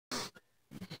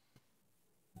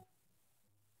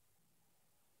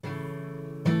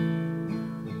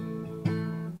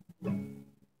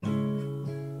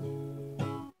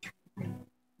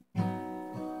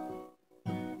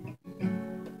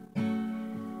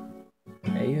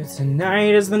You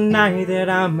tonight is the night that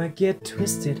I'ma get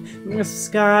twisted.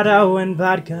 Moscato and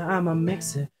vodka, I'ma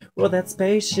mix it. Well, that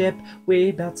spaceship, we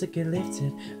about to get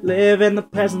lifted. Live in the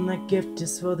present, that gift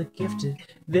is for the gifted.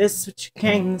 This what you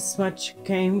came, this what you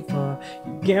came for.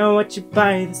 You get what you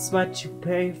buy, this what you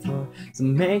pay for. So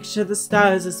make sure the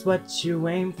stars is what you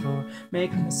aim for.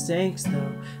 Make mistakes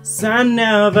though, so I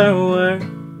never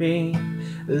worry.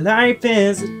 Life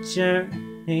is a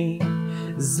journey,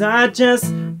 'cause I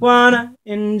just wanna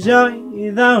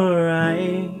enjoy the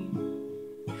ride.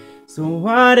 So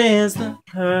what is the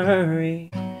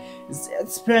hurry? 'Cause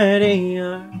it's pretty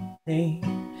early.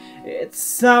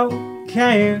 It's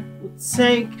okay, we'll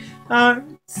take our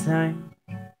time.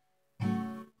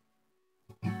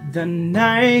 The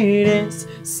night is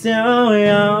still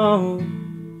young.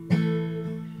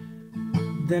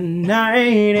 The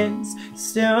night is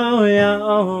still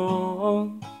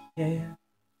young, yeah.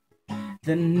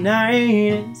 The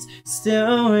night is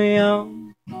still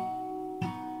young,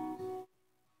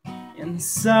 and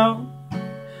so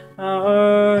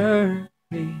are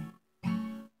we.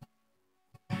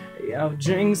 Yo,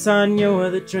 drinks on you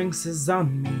or the drinks is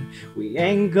on me. We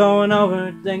ain't going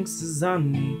over, drinks is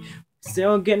on me.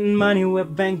 Still getting money where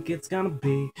bank it's gonna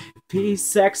be. If he's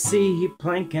sexy, he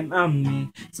planking on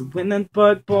me. So when that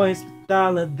boys with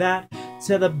all of that,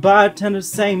 to the bartender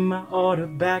say my order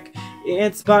back.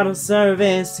 It's bottle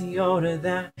service, he ordered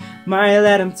that. Might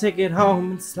let him take it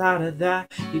home and slaughter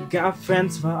that. You got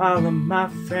friends for all of my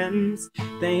friends.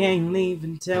 They ain't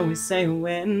leaving till we say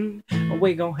when. Or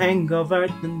we gon' hang over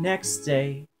the next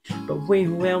day, but we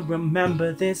will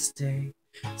remember this day.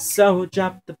 So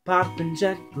drop the pop and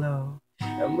jet glow,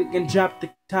 and we can drop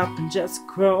the top and just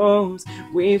cruise.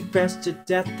 We fresh to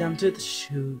death down to the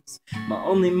shoes. My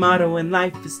only motto in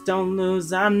life is don't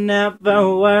lose. I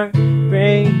never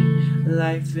worry.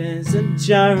 Life is a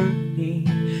journey.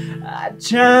 I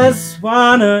just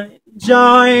wanna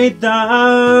enjoy the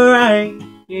ride.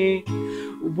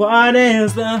 What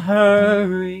is the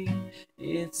hurry?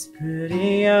 It's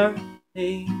pretty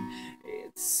early.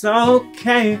 It's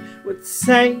okay, we'll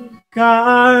take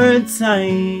our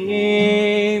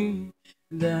time.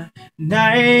 The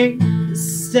night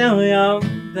is still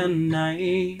young, the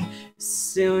night is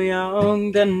still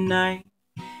young, the night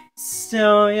is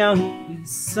still young, and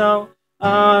so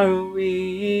are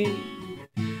we.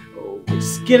 Oh, we're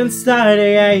just getting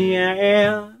started, yeah, yeah,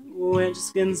 yeah. We're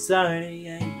just getting started,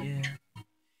 yeah, yeah.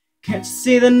 Can't you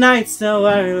see the night's so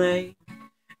early?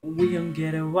 We gon'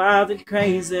 get it wild and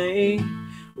crazy.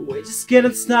 We're just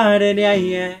getting started, yeah,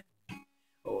 yeah.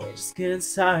 We're just getting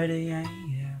started, yeah,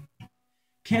 yeah.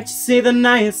 Can't you see the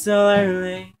night so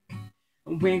early?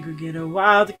 We gon' get it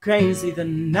wild and crazy. The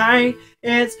night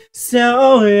is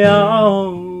so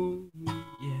young,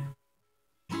 yeah.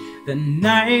 The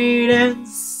night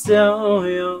is so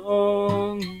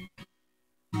young.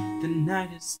 The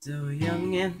night is still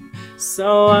young, and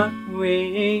so are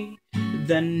we.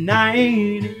 The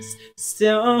night is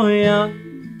still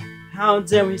young. How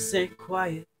dare we say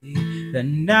quietly? The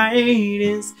night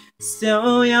is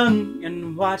still young,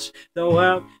 and watch the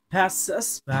world pass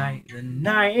us by. The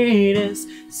night is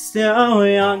still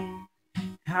young.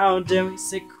 How dare we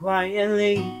say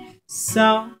quietly?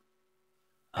 So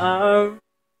are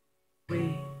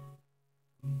we.